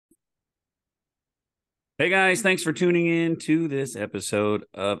Hey guys, thanks for tuning in to this episode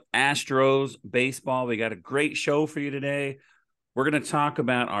of Astros Baseball. We got a great show for you today. We're going to talk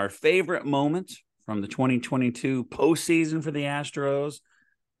about our favorite moments from the 2022 postseason for the Astros,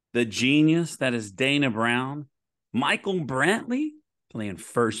 the genius that is Dana Brown, Michael Brantley playing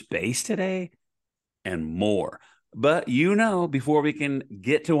first base today, and more. But before we can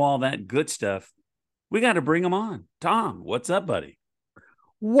get to all that good stuff, we got to bring them on. Tom, what's up, buddy?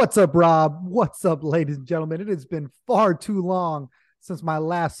 What's up, Rob? What's up, ladies and gentlemen? It has been far too long since my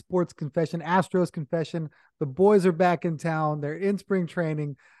last sports confession, Astros confession. The boys are back in town. They're in spring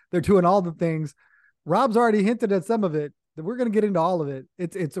training. They're doing all the things. Rob's already hinted at some of it. We're going to get into all of it.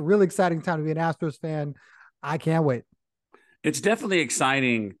 It's a really exciting time to be an Astros fan. I can't wait. It's definitely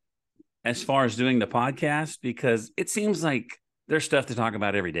exciting as far as doing the podcast because it seems like there's stuff to talk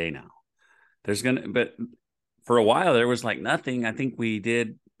about every day now. But for a while there was like nothing. I think we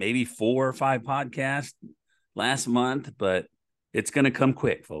did maybe 4 or 5 podcasts last month, but it's going to come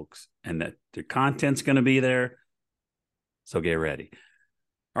quick, folks, and the content's going to be there. So get ready.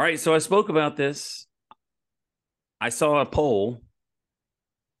 All right. So I spoke about this. I saw a poll.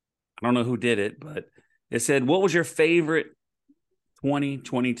 I don't know who did it, but it said, what was your favorite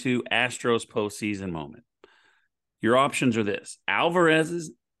 2022 Astros postseason moment? Your options are this: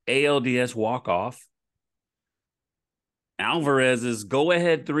 Alvarez's ALDS walk-off, Alvarez's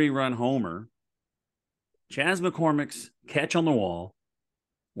go-ahead 3-run homer, Chas McCormick's catch on the wall,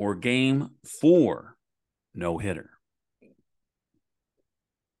 or Game 4 no-hitter.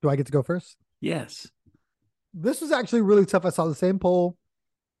 Do I get to go first? Yes. This was actually really tough. I saw the same poll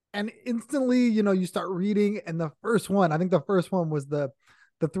and instantly, you start reading, and the first one was the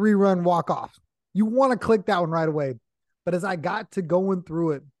 3-run walk-off. You want to click that one right away. But as I got to going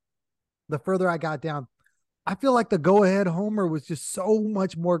through it, the further I got down, I feel like the go-ahead homer was just so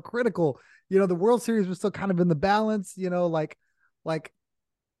much more critical. The World Series was still kind of in the balance, like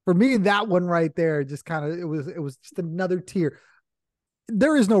for me, that one right there just kind of, it was just another tier.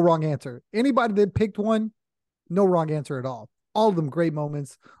 There is no wrong answer. Anybody that picked one, no wrong answer at all. All of them great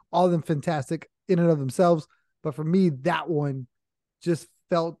moments, all of them fantastic in and of themselves. But for me, that one just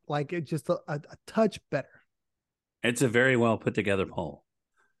felt like it just a touch better. It's a very well put together poll.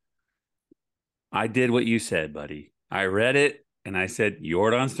 I did what you said, buddy. I read it and I said,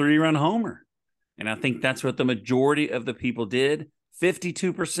 Yordan's 3-run homer. And I think that's what the majority of the people did.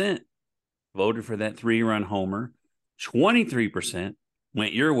 52% voted for that 3-run homer. 23%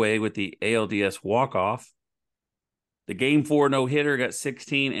 went your way with the ALDS walk-off. The Game 4 no-hitter got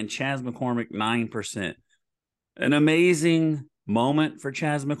 16, and Chas McCormick 9%. An amazing moment for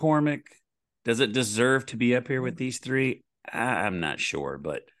Chas McCormick. Does it deserve to be up here with these three? I'm not sure,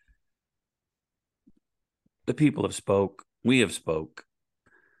 but the people have spoke. We have spoke.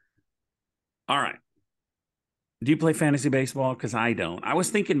 All right. Do you play fantasy baseball? Because I don't. I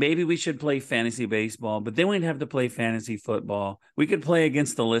was thinking maybe we should play fantasy baseball, but then we'd have to play fantasy football. We could play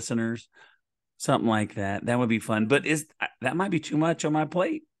against the listeners, something like that. That would be fun. But that might be too much on my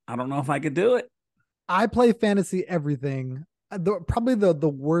plate. I don't know if I could do it. I play fantasy everything. Probably the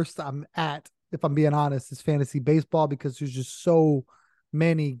worst I'm at, if I'm being honest, is fantasy baseball because there's just so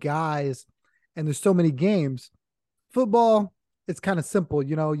many guys and there's so many games. Football, it's kind of simple.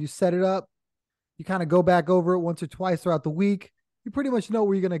 You set it up, you kind of go back over it once or twice throughout the week. You pretty much know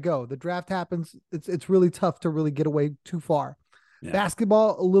where you're going to go. The draft happens. It's really tough to really get away too far. Yeah.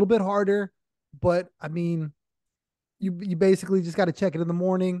 Basketball, a little bit harder, but I mean, you basically just got to check it in the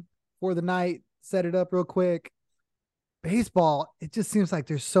morning for the night, set it up real quick. Baseball, it just seems like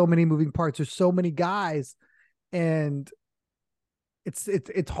there's so many moving parts. There's so many guys, and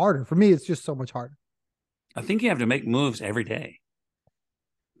it's harder for me. It's just so much harder. I think you have to make moves every day.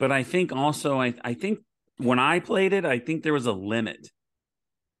 But I think also, I think when I played it, I think there was a limit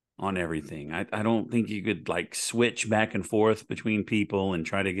on everything. I don't think you could like switch back and forth between people and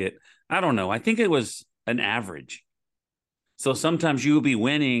try to get, I don't know. I think it was an average. So sometimes you would be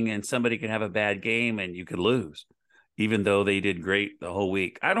winning and somebody could have a bad game and you could lose, even though they did great the whole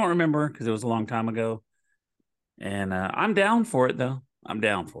week. I don't remember because it was a long time ago. And I'm down for it, though. I'm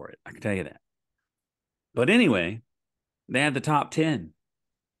down for it. I can tell you that. But anyway, they had the top 10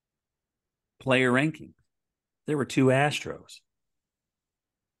 player ranking. There were 2 Astros.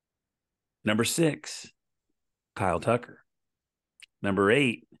 Number 6, Kyle Tucker. Number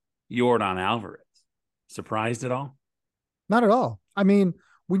 8, Yordan Alvarez. Surprised at all? Not at all. I mean,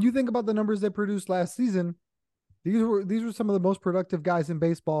 when you think about the numbers they produced last season, these were some of the most productive guys in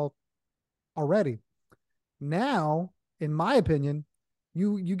baseball already. Now, in my opinion,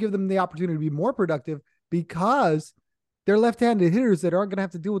 you give them the opportunity to be more productive because they're left-handed hitters that aren't going to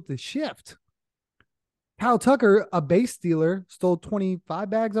have to deal with the shift. Kyle Tucker, a base stealer, stole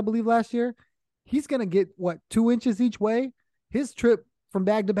 25 bags, I believe, last year. He's going to get what, 2 inches each way? His trip from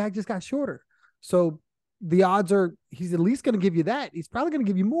bag to bag just got shorter. So the odds are he's at least going to give you that. He's probably going to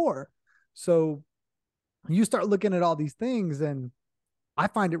give you more. So you start looking at all these things, and I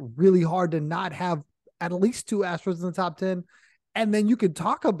find it really hard to not have at least two Astros in the top 10. And then you could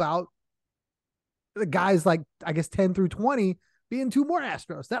talk about the guys like, I guess, 10 through 20 being two more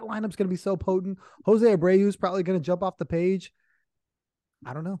Astros. That lineup's going to be so potent. Jose Abreu is probably going to jump off the page.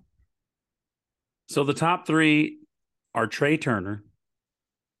 I don't know. So the top three are Trey Turner,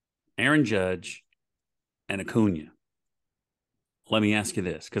 Aaron Judge, and Acuna. Let me ask you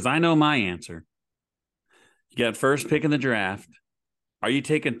this, because I know my answer. You got first pick in the draft. Are you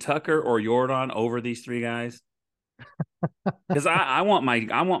taking Tucker or Yordan over these three guys? Because I want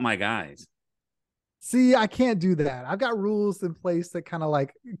my guys. See, I can't do that. I've got rules in place that kind of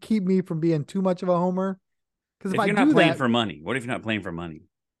like keep me from being too much of a homer. Because if I you're do not playing that, for money, what if you're not playing for money?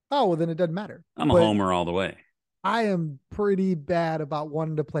 oh, well, then it doesn't matter. I'm a homer all the way. I am pretty bad about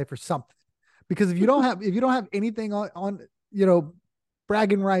wanting to play for something, because if you don't have anything on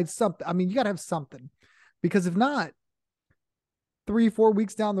bragging rights, something. I mean, you got to have something, because if not, 3-4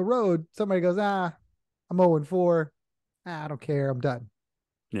 weeks down the road, somebody goes, I'm 0-4. I don't care. I'm done.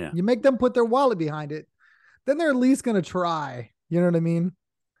 Yeah. You make them put their wallet behind it, then they're at least going to try. You know what I mean?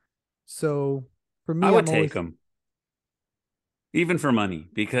 So for me, I would take them even for money,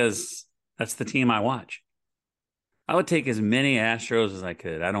 because that's the team I watch. I would take as many Astros as I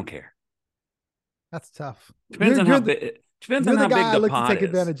could. I don't care. That's tough. Depends on how big the pot take is.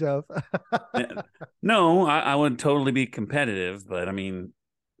 Advantage of. No, I would totally be competitive, but I mean,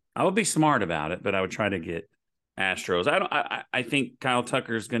 I would be smart about it. But I would try to get Astros. I think Kyle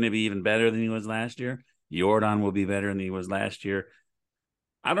Tucker is going to be even better than he was last year. Yordan will be better than he was last year.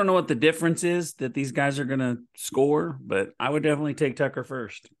 I don't know what the difference is that these guys are going to score, but I would definitely take Tucker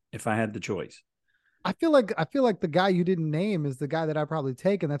first if I had the choice. I feel like the guy you didn't name is the guy that I probably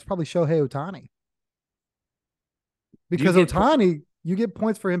take, and that's probably Shohei Ohtani. Because Ohtani, you get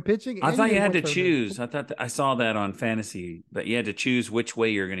points for him pitching. I thought you had to choose. I saw that on fantasy, but you had to choose which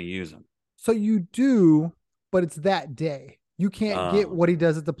way you're going to use him. So you do, but it's that day. You can't get what he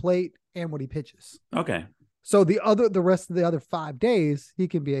does at the plate and what he pitches. Okay. So the rest of the other 5 days, he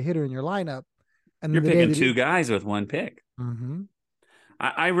can be a hitter in your lineup. And you're picking two guys with one pick. Mm-hmm.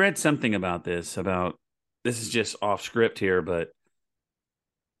 I read something about this is just off script here, but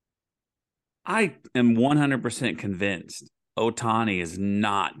I am 100% convinced Ohtani is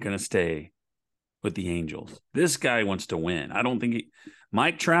not going to stay with the Angels. This guy wants to win. I don't think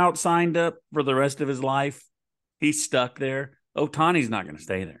Mike Trout signed up for the rest of his life. He's stuck there. Ohtani's not going to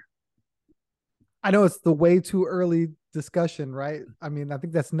stay there. I know it's the way too early discussion, right? I mean, I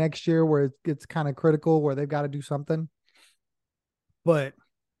think that's next year where it gets kind of critical, where they've got to do something. But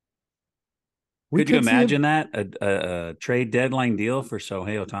could you imagine that a trade deadline deal for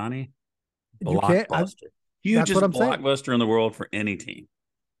Shohei Ohtani? Blockbuster. Hugest blockbuster in the world for any team.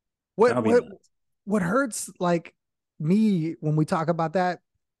 What hurts like me when we talk about that,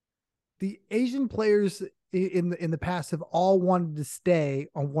 the Asian players in the past have all wanted to stay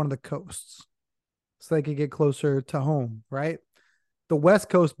on one of the coasts so they could get closer to home, right? The West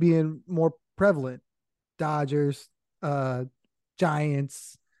Coast being more prevalent. Dodgers,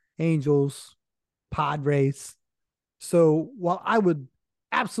 Giants, Angels, Padres. So while I would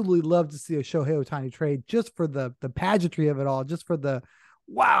absolutely love to see a Shohei Ohtani trade just for the pageantry of it all, just for the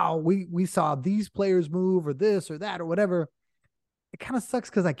wow, we saw these players move or this or that or whatever, it kind of sucks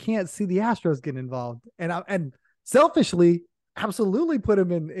because I can't see the Astros getting involved. And selfishly, absolutely put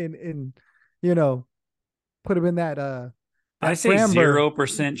him in put him in that I say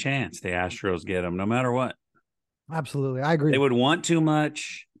 0% chance the Astros get him, no matter what. Absolutely. I agree. They would want too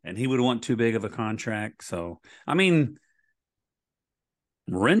much, and he would want too big of a contract. So, I mean,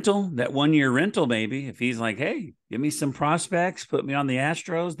 that 1 year rental, maybe. If he's like, hey, give me some prospects, put me on the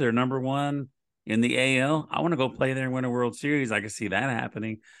Astros. They're number one in the AL. I want to go play there and win a World Series. I can see that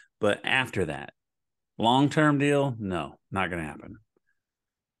happening. But after that, long-term deal, no, not going to happen.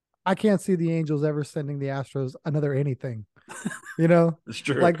 I can't see the Angels ever sending the Astros another anything. It's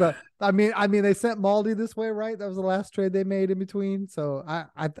true. Like I mean, they sent Maldi this way, right? That was the last trade they made in between. So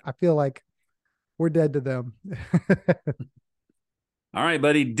I feel like we're dead to them. All right,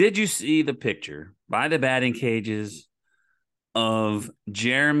 buddy. Did you see the picture by the batting cages of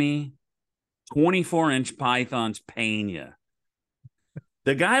Jeremy 24-inch Pythons Pena?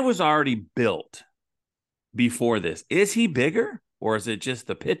 The guy was already built before this. Is he bigger, or is it just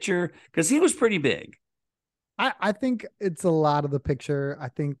the picture? Because he was pretty big. I think it's a lot of the picture. I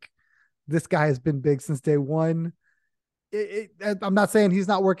think this guy has been big since day one. I'm not saying he's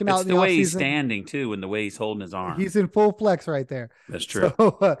not working out It's in the the way he's offseason. standing too, and the way he's holding his arm. He's in full flex right there. That's true.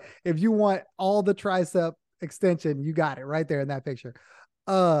 So if you want all the tricep extension, you got it right there in that picture.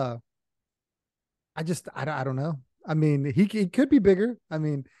 Uh, I don't know. I mean, he could be bigger. I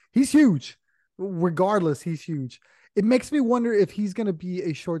mean, he's huge. Regardless, he's huge. It makes me wonder if he's going to be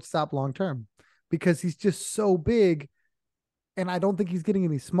a shortstop long term because he's just so big, and I don't think he's getting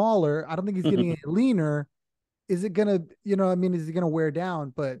any smaller. I don't think he's getting any leaner. Is it gonna, I mean, is he gonna wear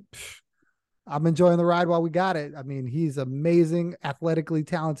down? But I'm enjoying the ride while we got it. I mean, he's amazing, athletically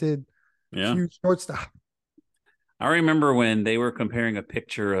talented, Yeah. huge shortstop. I remember when they were comparing a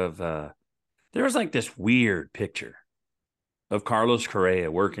picture of there was like this weird picture of Carlos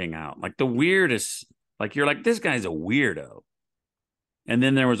Correa working out. Like the weirdest, like you're like, this guy's a weirdo. And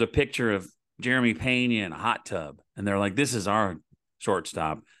then there was a picture of Jeremy Pena in a hot tub. And they're like, this is our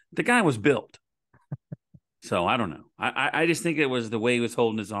shortstop. The guy was built. So I don't know. I just think it was the way he was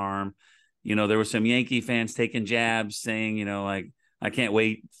holding his arm. There were some Yankee fans taking jabs saying, like, I can't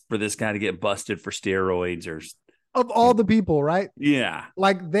wait for this guy to get busted for steroids or Of all the people, right? yeah.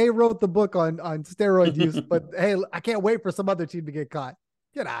 Like they wrote the book on steroid use, but hey, I can't wait for some other team to get caught.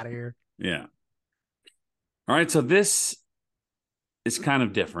 Get out of here. Yeah. All right. So this is kind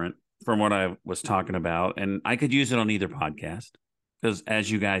of different from what I was talking about. And I could use it on either podcast because,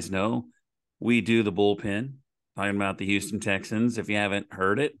 as you guys know, we do the bullpen talking about the Houston Texans. If you haven't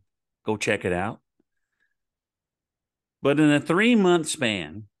heard it, go check it out. But in a 3-month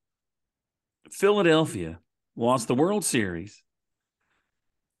span, Philadelphia lost the World Series,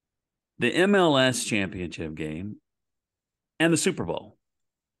 the MLS championship game, and the Super Bowl.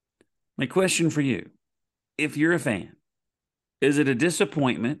 My question for you, if you're a fan, is it a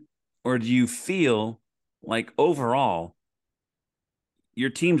disappointment or do you feel like overall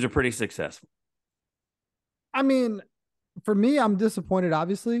your teams are pretty successful? I mean, for me, I'm disappointed,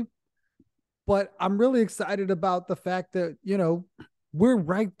 obviously, but I'm really excited about the fact that, we're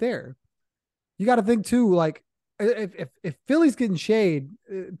right there. You got to think too, like if Philly's getting shade,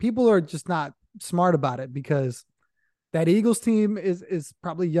 people are just not smart about it because that Eagles team is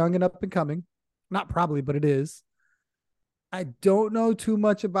probably young and up and coming. Not probably, but it is. I don't know too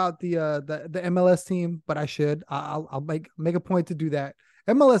much about the MLS team, but I should. I'll make a point to do that.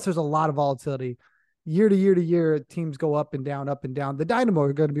 MLS, there's a lot of volatility. Year to year to year, teams go up and down, up and down. The Dynamo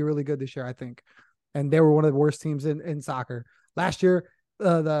are going to be really good this year, I think. And they were one of the worst teams in soccer. Last year,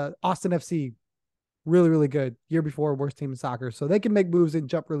 the Austin FC, really, really good. Year before, worst team in soccer. So they can make moves and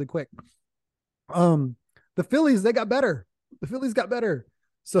jump really quick. The Phillies, they got better. The Phillies got better.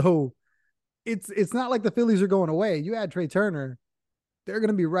 So it's not like the Phillies are going away. You add Trey Turner, they're going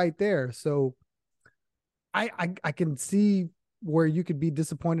to be right there. So I can see where you could be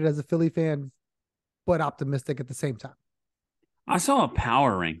disappointed as a Philly fan, but optimistic at the same time. I saw a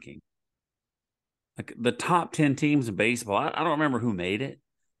power ranking, like the top 10 teams in baseball. I don't remember who made it,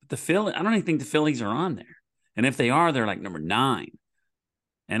 but I don't even think the Phillies are on there. And if they are, they're like number 9.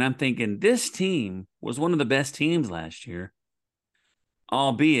 And I'm thinking this team was one of the best teams last year,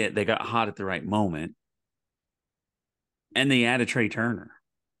 albeit they got hot at the right moment. And they added Trey Turner.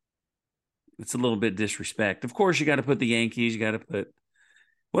 It's a little bit disrespect. Of course, you got to put the Yankees.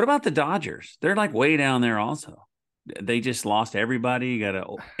 What about the Dodgers? They're like way down there also. They just lost everybody. You got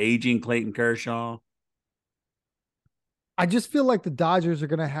an aging Clayton Kershaw. I just feel like the Dodgers are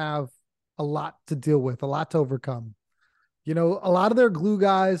going to have a lot to deal with, a lot to overcome. A lot of their glue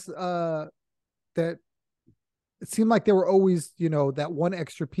guys that it seemed like they were always, that one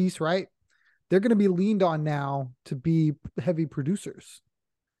extra piece, right? They're going to be leaned on now to be heavy producers.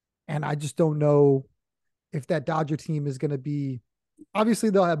 And I just don't know if that Dodger team is going to be, obviously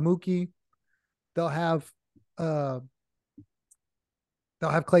they'll have Mookie. They'll have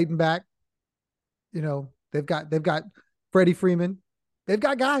Clayton back. They've got Freddie Freeman. They've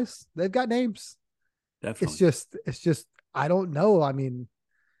got guys. They've got names. Definitely. It's just, I don't know. I mean,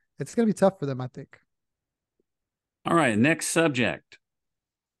 it's going to be tough for them, I think. All right. Next subject.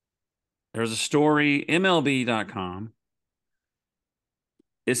 There's a story, MLB.com.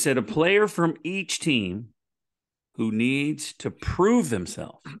 It said a player from each team who needs to prove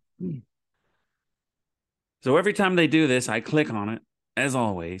themselves. So every time they do this, I click on it, as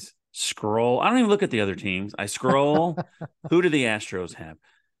always, scroll. I don't even look at the other teams. I scroll. Who do the Astros have?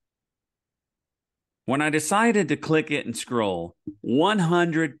 When I decided to click it and scroll,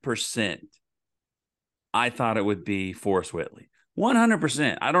 100%, I thought it would be Forrest Whitley.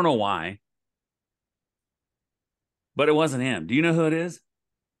 100%. I don't know why, but it wasn't him. Do you know who it is?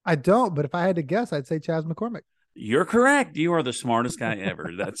 I don't, but if I had to guess, I'd say Chas McCormick. You're correct. You are the smartest guy ever.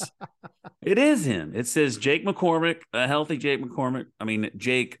 It is him. It says Jake McCormick, a healthy Jake McCormick. I mean,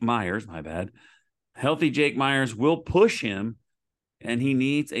 Jake Myers, my bad. Healthy Jake Myers will push him, and he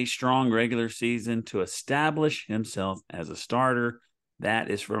needs a strong regular season to establish himself as a starter.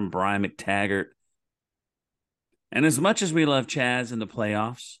 That is from Brian McTaggart. And as much as we love Chaz in the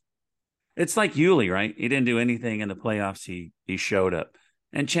playoffs, it's like Yuli, right? He didn't do anything in the playoffs. He showed up.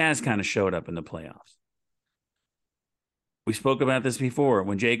 And Chaz kind of showed up in the playoffs. We spoke about this before.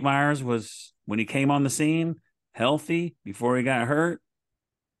 When Jake Myers when he came on the scene, healthy, before he got hurt,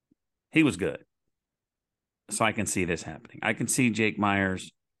 he was good. So I can see this happening. I can see Jake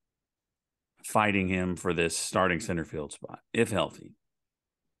Myers fighting him for this starting center field spot, if healthy.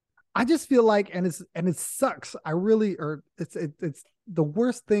 I just feel like, and it sucks. It's the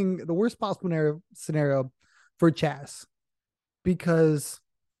worst thing, the worst possible scenario for Chaz, because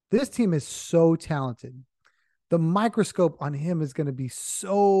this team is so talented. The microscope on him is going to be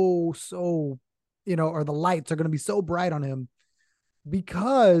so, or the lights are going to be so bright on him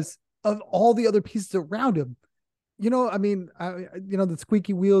because of all the other pieces around him. The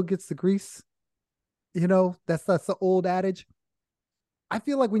squeaky wheel gets the grease. That's the old adage. I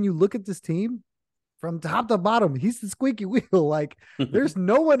feel like when you look at this team from top to bottom, he's the squeaky wheel. Like, there's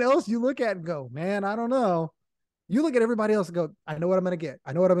no one else you look at and go, man, I don't know. You look at everybody else and go, I know what I'm going to get.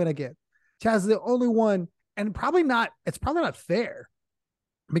 I know what I'm going to get. Chaz is the only one. And it's probably not fair,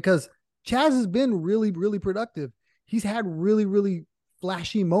 because Chaz has been really, really productive. He's had really, really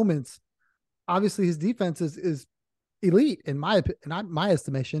flashy moments. Obviously, his defense is elite in my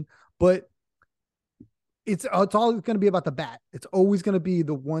estimation, but it's all going to be about the bat. It's always going to be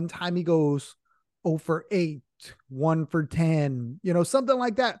the one time he goes 0 for 8, 1 for 10, something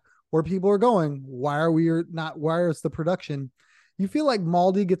like that, where people are going, why is the production? You feel like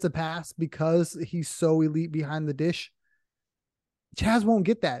Maldi gets a pass because he's so elite behind the dish. Chaz won't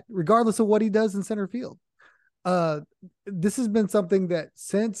get that, regardless of what he does in center field. This has been something that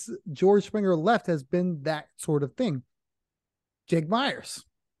since George Springer left has been that sort of thing. Jake Myers,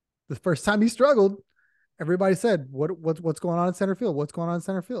 the first time he struggled, everybody said, what's going on in center field? What's going on in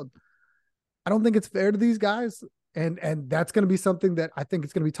center field? I don't think it's fair to these guys. And that's going to be something that I think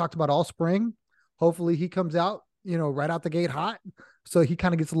it's going to be talked about all spring. Hopefully he comes out, right out the gate hot. So he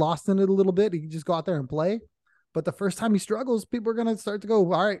kind of gets lost in it a little bit. He can just go out there and play. But the first time he struggles, people are going to start to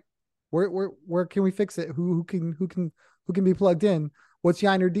go, all right, where can we fix it? Who can be plugged in? What's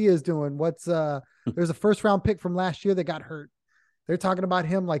Yainer Diaz doing? There's a first round pick from last year that got hurt. They're talking about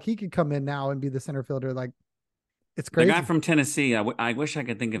him like he could come in now and be the center fielder. Like, it's crazy. The guy from Tennessee, I wish I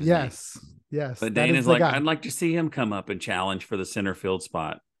could think of his name. Yes. But Dana's like, I'd like to see him come up and challenge for the center field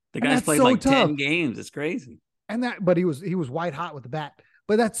spot. The guy's played so 10 games. It's crazy. But he was white hot with the bat.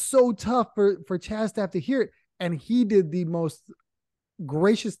 But that's so tough for Chaz to have to hear it. And he did the most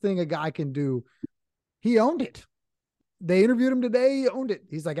gracious thing a guy can do. He owned it. They interviewed him today. He owned it.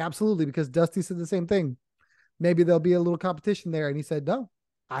 He's like, absolutely, because Dusty said the same thing. Maybe there'll be a little competition there. And he said, no,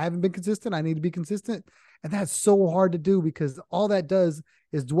 I haven't been consistent. I need to be consistent. And that's so hard to do, because all that does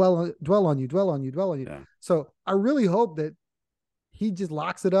is dwell on you. Yeah. So I really hope that he just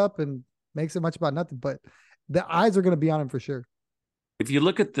locks it up and makes it much about nothing. But the eyes are going to be on him for sure. If you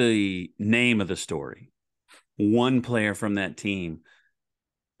look at the name of the story, one player from that team,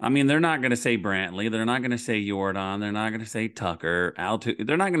 I mean, they're not going to say Brantley. They're not going to say Jordan. They're not going to say Tucker. Altuve.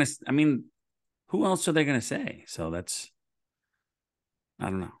 They're not going to, I mean, who else are they going to say? So I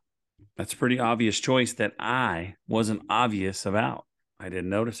don't know. That's a pretty obvious choice that I wasn't obvious about. I didn't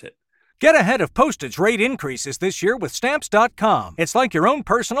notice it. Get ahead of postage rate increases this year with Stamps.com. It's like your own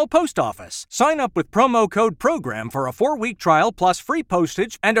personal post office. Sign up with promo code PROGRAM for a 4-week trial plus free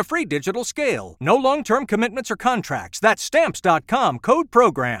postage and a free digital scale. No long-term commitments or contracts. That's Stamps.com, code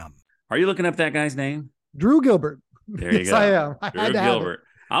PROGRAM. Are you looking up that guy's name? Drew Gilbert. There you yes, go. I am. Drew Gilbert.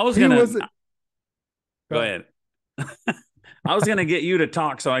 I was going to... Go ahead. I was going to get you to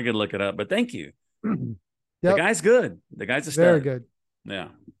talk so I could look it up, but thank you. Yep. The guy's good. The guy's a stud. Very good. Yeah.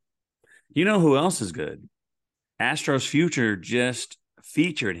 You know who else is good? Astros Future just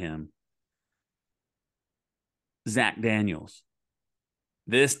featured him. Zach Daniels.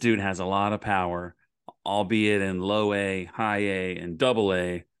 This dude has a lot of power, albeit in low A, high A, and double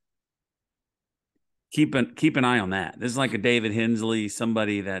A. Keep an eye on that. This is like a David Hensley,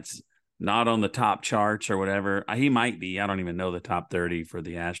 somebody that's not on the top charts or whatever. He might be. I don't even know the top 30 for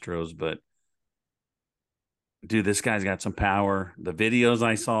the Astros, but dude, this guy's got some power. The videos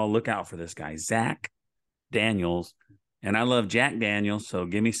I saw, look out for this guy, Zach Daniels. And I love Jack Daniels, so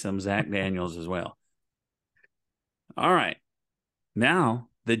give me some Zach Daniels as well. All right. Now,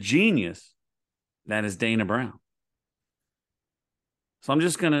 the genius that is Dana Brown. So I'm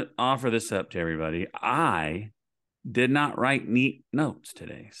just going to offer this up to everybody. I did not write neat notes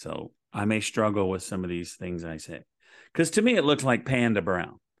today, so I may struggle with some of these things I say. Because to me, it looks like Panda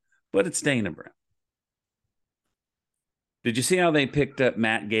Brown, but it's Dana Brown. Did you see how they picked up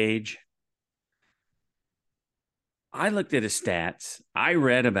Matt Gage? I looked at his stats. I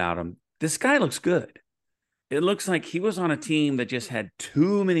read about him. This guy looks good. It looks like he was on a team that just had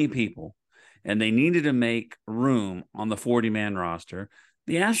too many people, and they needed to make room on the 40-man roster.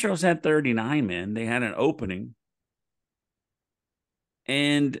 The Astros had 39 men. They had an opening.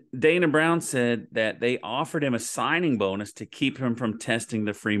 And Dana Brown said that they offered him a signing bonus to keep him from testing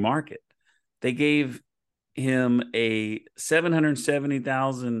the free market. They gave him a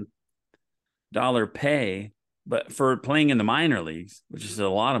 $770,000 pay, but for playing in the minor leagues, which is a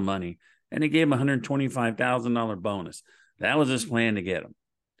lot of money, and they gave him a $125,000 bonus. That was his plan to get him.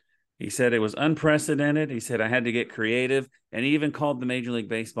 He said it was unprecedented. He said, I had to get creative, and he even called the Major League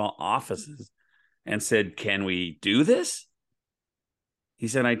Baseball offices and said, can we do this? He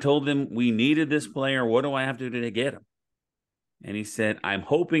said, I told them we needed this player. What do I have to do to get him? And he said, I'm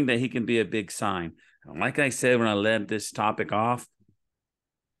hoping that he can be a big sign. And like I said, when I led this topic off,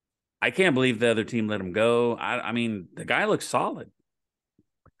 I can't believe the other team let him go. I mean, the guy looks solid.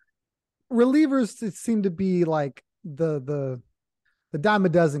 Relievers seem to be like the dime a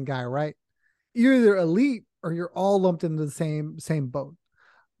dozen guy, right? You're either elite or you're all lumped into the same boat.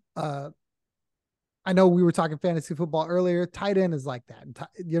 I know we were talking fantasy football earlier. Tight end is like that.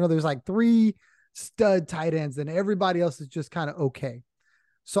 There's like 3 stud tight ends and everybody else is just kind of okay.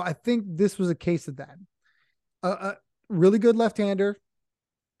 So I think this was a case of that. A really good left-hander,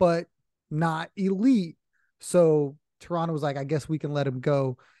 but not elite. So Toronto was like, I guess we can let him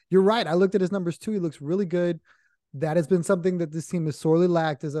go. You're right. I looked at his numbers too. He looks really good. That has been something that this team has sorely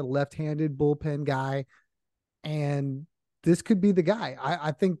lacked, as a left-handed bullpen guy. And this could be the guy.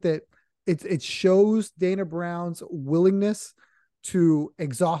 I think that it shows Dana Brown's willingness to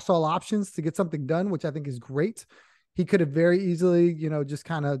exhaust all options to get something done, which I think is great. He could have very easily, just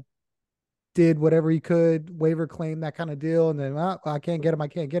kind of did whatever he could, waiver claim, that kind of deal. And then, I can't get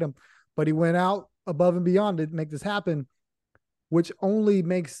him. But he went out above and beyond to make this happen, which only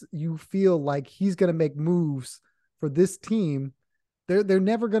makes you feel like he's going to make moves for this team. They're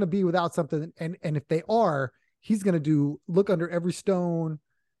never going to be without something. And if they are, he's going to look under every stone,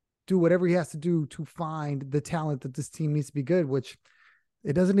 do whatever he has to do to find the talent that this team needs to be good, which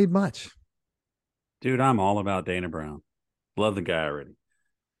it doesn't need much. Dude, I'm all about Dana Brown. Love the guy already.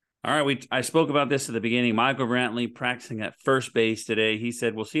 All right, I spoke about this at the beginning. Michael Brantley practicing at first base today. He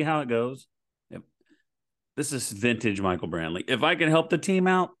said, we'll see how it goes. Yep. This is vintage Michael Brantley. If I can help the team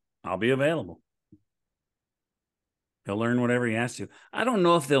out, I'll be available. He'll learn whatever he has to. I don't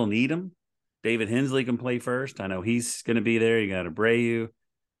know if they'll need him. David Hensley can play first. I know he's going to be there. You got Abreu.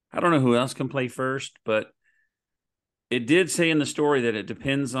 I don't know who else can play first, but it did say in the story that it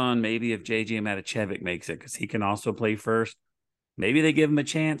depends on maybe if J.J. Matijevic makes it, because he can also play first. Maybe they give him a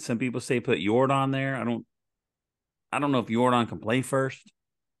chance. Some people say put Yordan there. I don't know if Yordan can play first.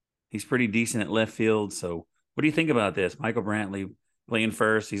 He's pretty decent at left field. So what do you think about this? Michael Brantley playing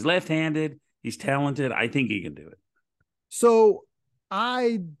first. He's left-handed. He's talented. I think he can do it. So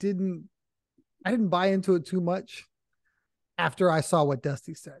I didn't buy into it too much after I saw what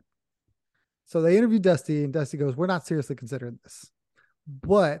Dusty said. So they interviewed Dusty, and Dusty goes, we're not seriously considering this,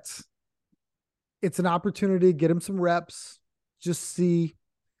 but it's an opportunity to get him some reps, just see.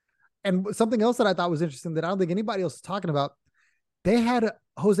 And something else that I thought was interesting that I don't think anybody else is talking about, they had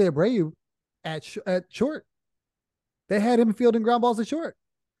Jose Abreu at short. They had him fielding ground balls at short.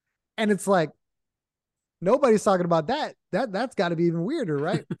 And it's like, nobody's talking about that. That's got to be even weirder,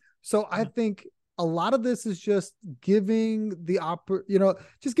 right? So I think a lot of this is just giving them the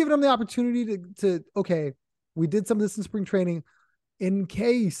opportunity to, okay, we did some of this in spring training in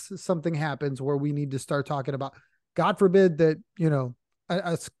case something happens where we need to start talking about, God forbid that,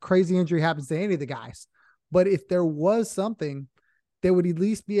 a crazy injury happens to any of the guys. But if there was something, they would at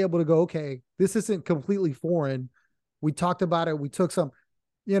least be able to go, okay, this isn't completely foreign. We talked about it. We took some,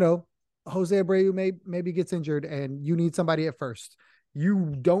 Jose Abreu maybe gets injured and you need somebody at first.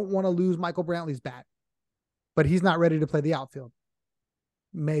 You don't want to lose Michael Brantley's bat, but he's not ready to play the outfield.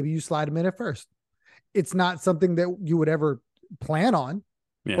 Maybe you slide him in at first. It's not something that you would ever plan on,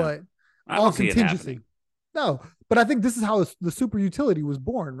 but all contingency. No, but I think this is how the super utility was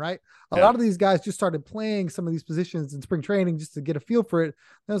born, right? A lot of these guys just started playing some of these positions in spring training just to get a feel for it.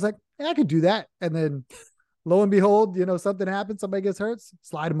 And I was like, I could do that. And then lo and behold, something happens, somebody gets hurt,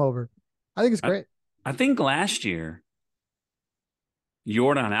 slide him over. I think it's great. I think last year,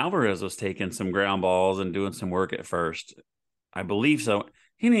 Yordan Alvarez was taking some ground balls and doing some work at first. I believe so.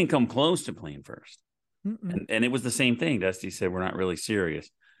 He didn't come close to playing first. Mm-mm. And it was the same thing. Dusty said, we're not really serious.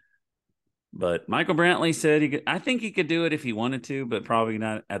 But Michael Brantley said he could. I think he could do it if he wanted to, but probably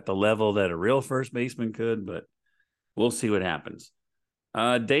not at the level that a real first baseman could. But we'll see what happens.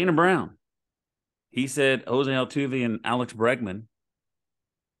 Dana Brown, he said Jose Altuve and Alex Bregman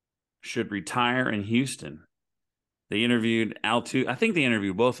should retire in Houston. They interviewed Altuve. I think they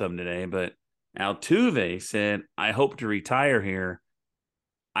interviewed both of them today, but Altuve said, I hope to retire here.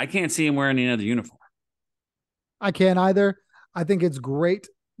 I can't see him wearing any other uniform. I can't either. I think it's great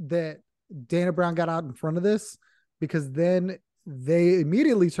that Dana Brown got out in front of this, because then they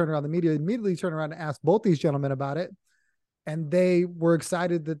immediately turned around. The media immediately turned around and asked both these gentlemen about it. And they were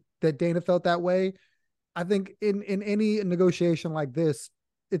excited that Dana felt that way. I think in any negotiation like this,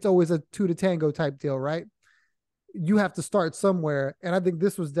 it's always a 2 to tango type deal, right? You have to start somewhere. And I think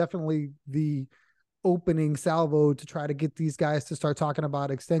this was definitely the opening salvo to try to get these guys to start talking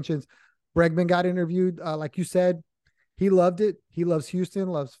about extensions. Bregman got interviewed. Like you said, he loved it. He loves Houston,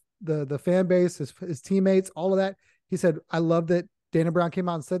 loves the fan base, his teammates, all of that. He said, I love that Dana Brown came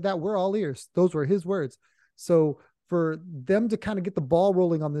out and said that. We're all ears. Those were his words. So for them to kind of get the ball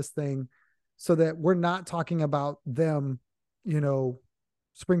rolling on this thing so that we're not talking about them,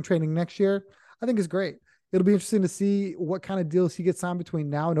 spring training next year, I think is great. It'll be interesting to see what kind of deals he gets signed between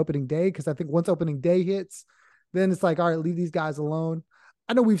now and opening day. Because I think once opening day hits, then it's like, all right, leave these guys alone.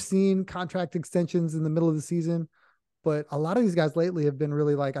 I know we've seen contract extensions in the middle of the season, but a lot of these guys lately have been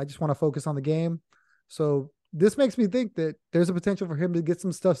really like, I just want to focus on the game. So this makes me think that there's a potential for him to get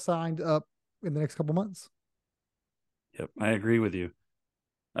some stuff signed up in the next couple months. Yep, I agree with you.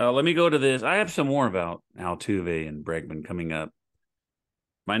 Let me go to this. I have some more about Altuve and Bregman coming up.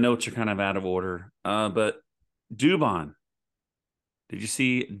 My notes are kind of out of order. But Dubon. Did you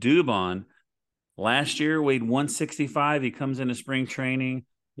see Dubon? Last year weighed 165. He comes into spring training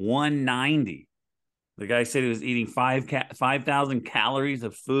 190. The guy said he was eating 5,000 calories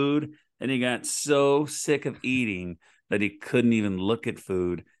of food, and he got so sick of eating that he couldn't even look at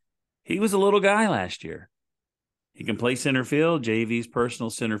food. He was a little guy last year. He can play center field, JV's personal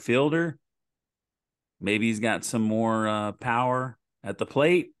center fielder. Maybe he's got some more power at the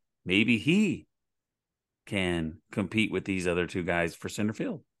plate. Maybe he can compete with these other two guys for center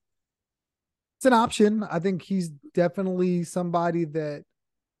field. It's an option. I think he's definitely somebody that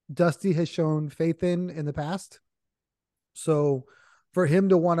Dusty has shown faith in the past. So for him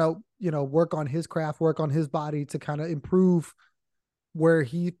to want to, work on his craft, work on his body to kind of improve where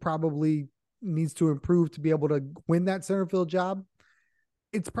he probably needs to improve to be able to win that center field job,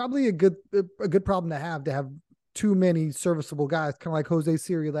 it's probably a good problem to have too many serviceable guys, kind of like Jose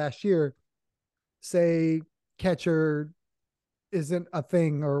Siri last year. Say catcher isn't a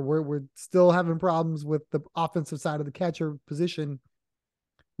thing, or we're still having problems with the offensive side of the catcher position.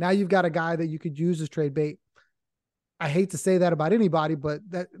 Now you've got a guy that you could use as trade bait. I hate to say that about anybody, but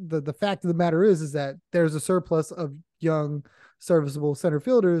that the fact of the matter is that there's a surplus of young serviceable center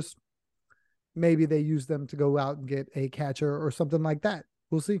fielders. Maybe they use them to go out and get a catcher or something like that.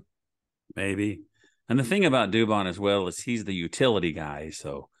 We'll see. Maybe. And the thing about Dubon as well is he's the utility guy.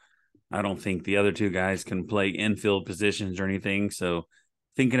 So I don't think the other two guys can play infield positions or anything. So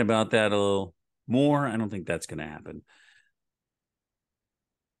thinking about that a little more, I don't think that's going to happen.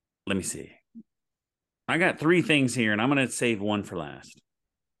 Let me see. I got 3 things here, and I'm going to save one for last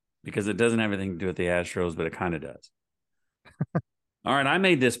because it doesn't have anything to do with the Astros, but it kind of does. All right, I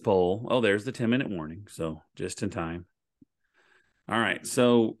made this poll. Oh, there's the 10-minute warning, so just in time. All right,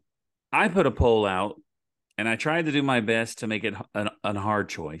 so I put a poll out, and I tried to do my best to make it a hard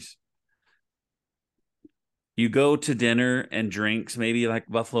choice. You go to dinner and drinks, maybe like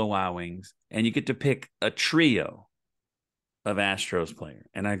Buffalo Wild Wings, and you get to pick a trio of Astros player,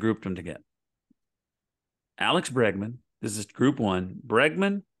 and I grouped them together. Alex Bregman, this is group 1.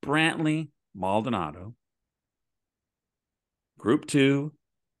 Bregman, Brantley, Maldonado. Group 2,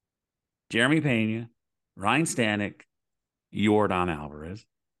 Jeremy Pena, Ryan Stanek, Yordan Alvarez.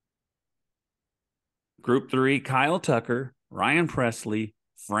 Group 3, Kyle Tucker, Ryan Presley,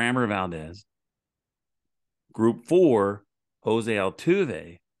 Framber Valdez. Group 4, Jose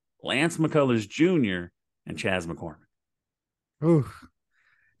Altuve, Lance McCullers Jr., and Chas McCormick. Ooh.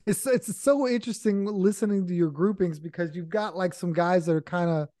 It's so interesting listening to your groupings because you've got like some guys that are kind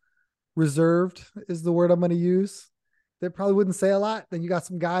of reserved is the word I'm going to use. They probably wouldn't say a lot. Then you got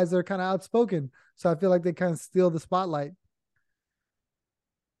some guys that are kind of outspoken. So I feel like they kind of steal the spotlight.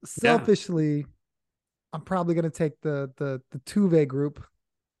 Selfishly, I'm probably going to take the Tuve group.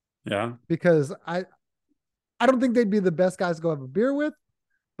 Yeah. Because I don't think they'd be the best guys to go have a beer with,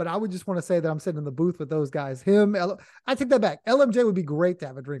 but I would just want to say that I'm sitting in the booth with those guys. I take that back. LMJ would be great to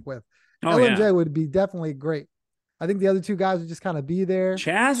have a drink with. Oh, LMJ yeah. would be definitely great. I think the other two guys would just kind of be there.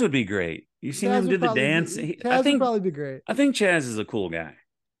 Chaz would be great. You seen Chaz him do the dance? Chaz would probably be great. I think Chaz is a cool guy.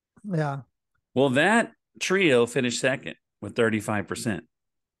 Yeah. Well, that trio finished second with 35%.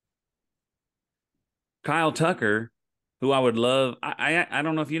 Kyle Tucker, who I would love. I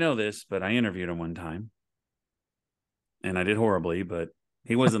don't know if you know this, but I interviewed him one time. And I did horribly, but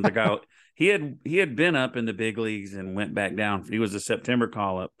he wasn't the guy. He had been up in the big leagues and went back down. He was a September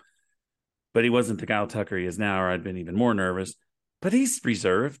call-up, but he wasn't the Kyle Tucker he is now, or I'd been even more nervous. But he's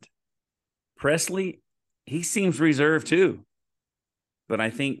reserved. Presley, he seems reserved too. But I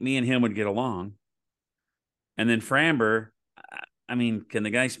think me and him would get along. And then Framber, I mean, can the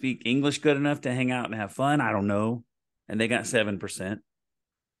guy speak English good enough to hang out and have fun? I don't know. And they got 7%.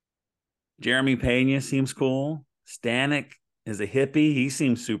 Jeremy Pena seems cool. Stanek is a hippie. He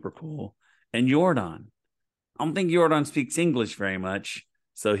seems super cool. And Jordan. I don't think Jordan speaks English very much.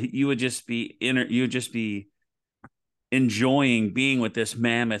 So you would just be enjoying being with this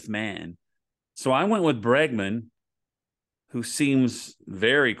mammoth man. So I went with Bregman, who seems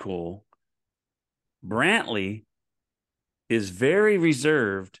very cool. Brantley is very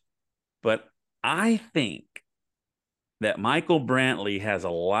reserved, but I think that Michael Brantley has a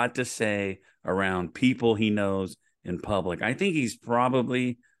lot to say around people he knows in public. I think he's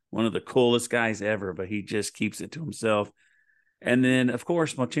probably one of the coolest guys ever, but he just keeps it to himself. And then, of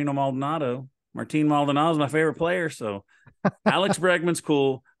course, Martin Maldonado is my favorite player. So Alex Bregman's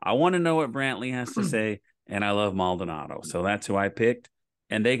cool. I want to know what Brantley has to say, and I love Maldonado. So that's who I picked,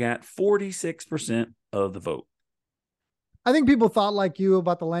 and they got 46% of the vote. I think people thought like you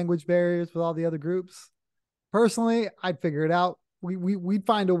about the language barriers with all the other groups. Personally, I'd figure it out. We'd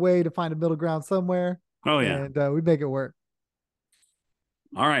find a way to find a middle ground somewhere. Oh, yeah. And we'd make it work.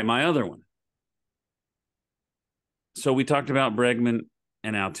 All right, my other one. So we talked about Bregman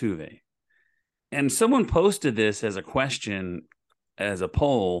and Altuve. And someone posted this as a question, as a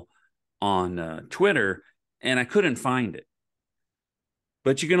poll on Twitter, and I couldn't find it.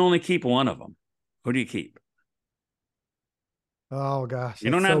 But you can only keep one of them. Who do you keep? Oh, gosh. You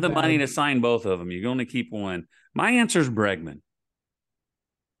don't have the money to sign both of them. You can only keep one. My answer is Bregman.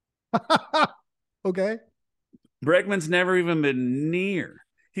 Okay. Bregman's never even been near.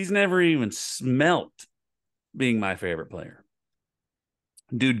 He's never even smelt being my favorite player.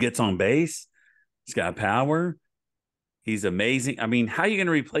 Dude gets on base. He's got power. He's amazing. I mean, how are you going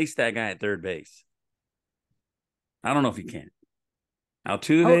to replace that guy at third base? I don't know if you can.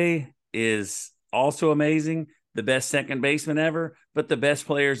 Altuve is also amazing, the best second baseman ever, but the best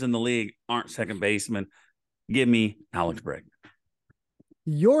players in the league aren't second basemen. Give me Alex Bregman.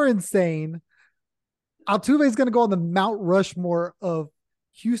 You're insane. Altuve is going to go on the Mount Rushmore of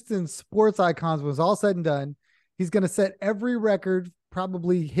Houston sports icons when it's all said and done. He's going to set every record,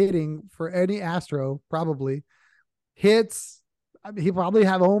 probably hitting for any Astro, probably. Hits. I mean, he'll probably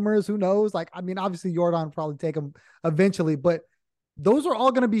have homers. Who knows? Like, I mean, obviously Jordan will probably take him eventually, but those are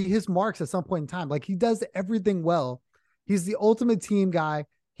all going to be his marks at some point in time. Like, he does everything well. He's the ultimate team guy.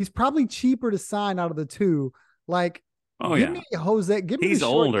 He's probably cheaper to sign out of the two. Like, give me Jose. Give me He's the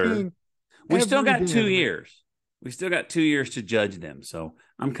short older. king. We still got 2 years. We still got 2 years to judge them. So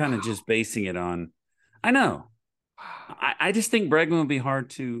I'm kind of just basing it on. I know. I just think Bregman would be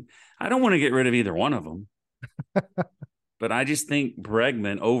hard to. I don't want to get rid of either one of them. But I just think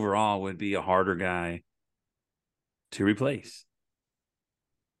Bregman overall would be a harder guy to replace.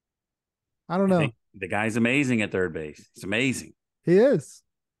 I don't know. The guy's amazing at third base. He's amazing. He is.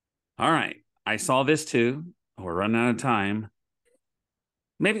 All right. I saw this too. We're running out of time.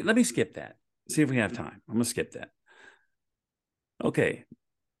 Maybe let me skip that. See if we have time. I'm going to skip that. Okay.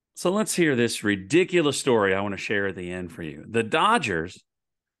 So let's hear this ridiculous story I want to share at the end for you. The Dodgers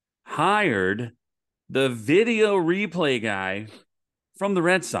hired the video replay guy from the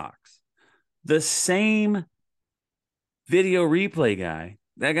Red Sox. The same video replay guy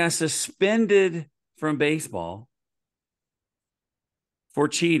that got suspended from baseball for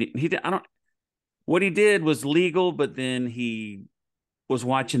cheating. What he did was legal, but then he was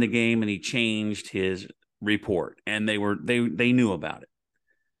watching the game and he changed his report, and they knew about it.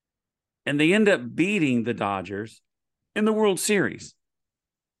 And they end up beating the Dodgers in the World Series.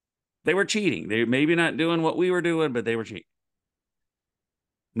 They were cheating. They maybe not doing what we were doing, but they were cheating.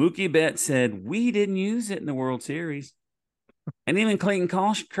 Mookie Betts said, we didn't use it in the World Series. And even Clayton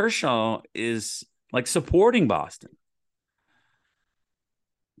Kershaw is like supporting Boston.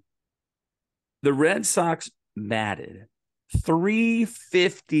 The Red Sox batted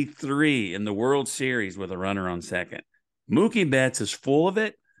 .353 in the World Series with a runner on second. Mookie Betts is full of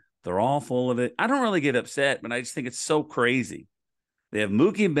it. They're all full of it. I don't really get upset, but I just think it's so crazy. They have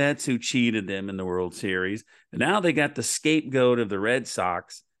Mookie Betts, who cheated them in the World Series. And now they got the scapegoat of the Red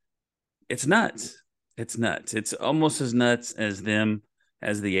Sox. It's nuts. It's nuts. It's almost as nuts as them,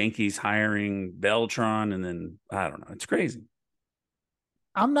 as the Yankees hiring Beltran. And then, I don't know. It's crazy.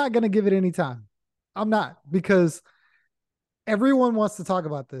 I'm not going to give it any time. I'm not, because everyone wants to talk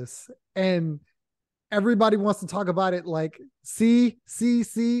about this, and everybody wants to talk about it like, see,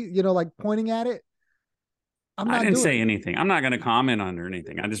 like pointing at it. I didn't say anything. I'm not going to comment on or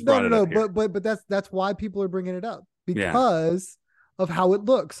anything. I just brought it up here. But that's why people are bringing it up, because of how it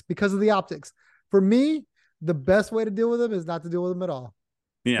looks, because of the optics. For me, the best way to deal with them is not to deal with them at all.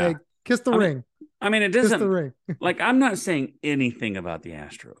 Yeah. Like, kiss the ring. I mean, it doesn't. Kiss the ring. Like, I'm not saying anything about the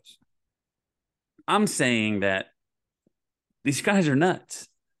Astros. I'm saying that these guys are nuts.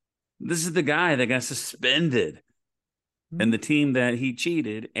 This is the guy that got suspended, and the team that he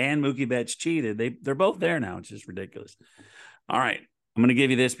cheated and Mookie Betts cheated. They're both there now. It's just ridiculous. All right, I'm going to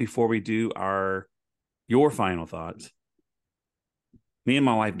give you this before we do your final thoughts. Me and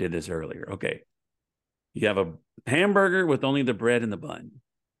my wife did this earlier. Okay, you have a hamburger with only the bread and the bun,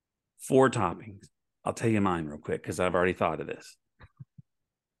 4 toppings. I'll tell you mine real quick because I've already thought of this.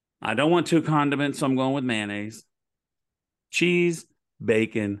 I don't want 2 condiments, so I'm going with mayonnaise, cheese,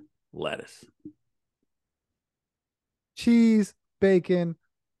 bacon, lettuce. Cheese, bacon,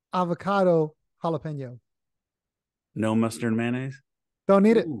 avocado, jalapeno. No mustard and mayonnaise? Don't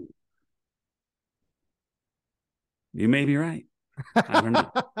need it. You may be right. I don't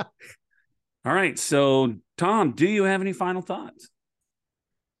know. All right. So, Tom, do you have any final thoughts?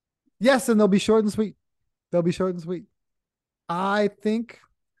 Yes, and they'll be short and sweet. I think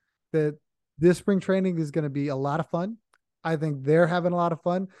that this spring training is going to be a lot of fun. I think they're having a lot of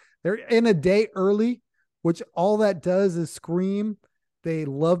fun. They're in a day early, which all that does is scream. They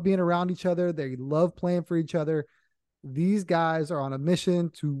love being around each other. They love playing for each other. These guys are on a mission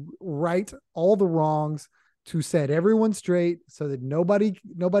to right all the wrongs, to set everyone straight so that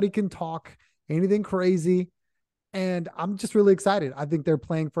nobody can talk anything crazy. And I'm just really excited. I think they're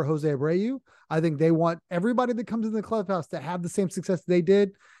playing for Jose Abreu. I think they want everybody that comes in the clubhouse to have the same success they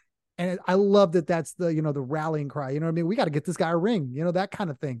did. And I love that that's the, the rallying cry. You know what I mean? We got to get this guy a ring, that kind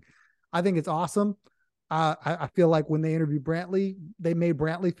of thing. I think it's awesome. I feel like when they interviewed Brantley, they made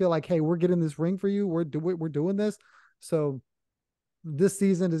Brantley feel like, hey, we're getting this ring for you. We're doing this. So this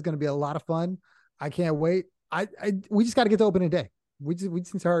season is going to be a lot of fun. I can't wait. We just got to get to opening day. We just need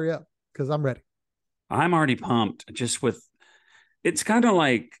to hurry up because I'm ready. I'm already pumped it's kind of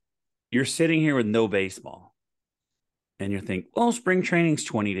like you're sitting here with no baseball and you think, well, spring training's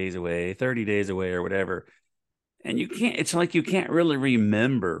 20 days away, 30 days away or whatever. And it's like you can't really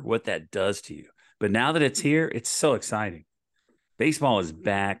remember what that does to you. But now that it's here, it's so exciting. Baseball is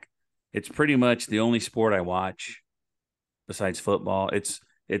back. It's pretty much the only sport I watch besides football. It's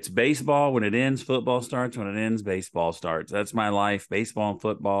baseball when it ends, football starts. When it ends, baseball starts. That's my life, baseball and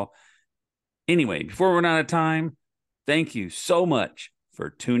football. Anyway, before we run out of time, thank you so much for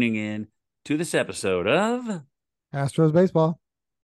tuning in to this episode of Astros Baseball.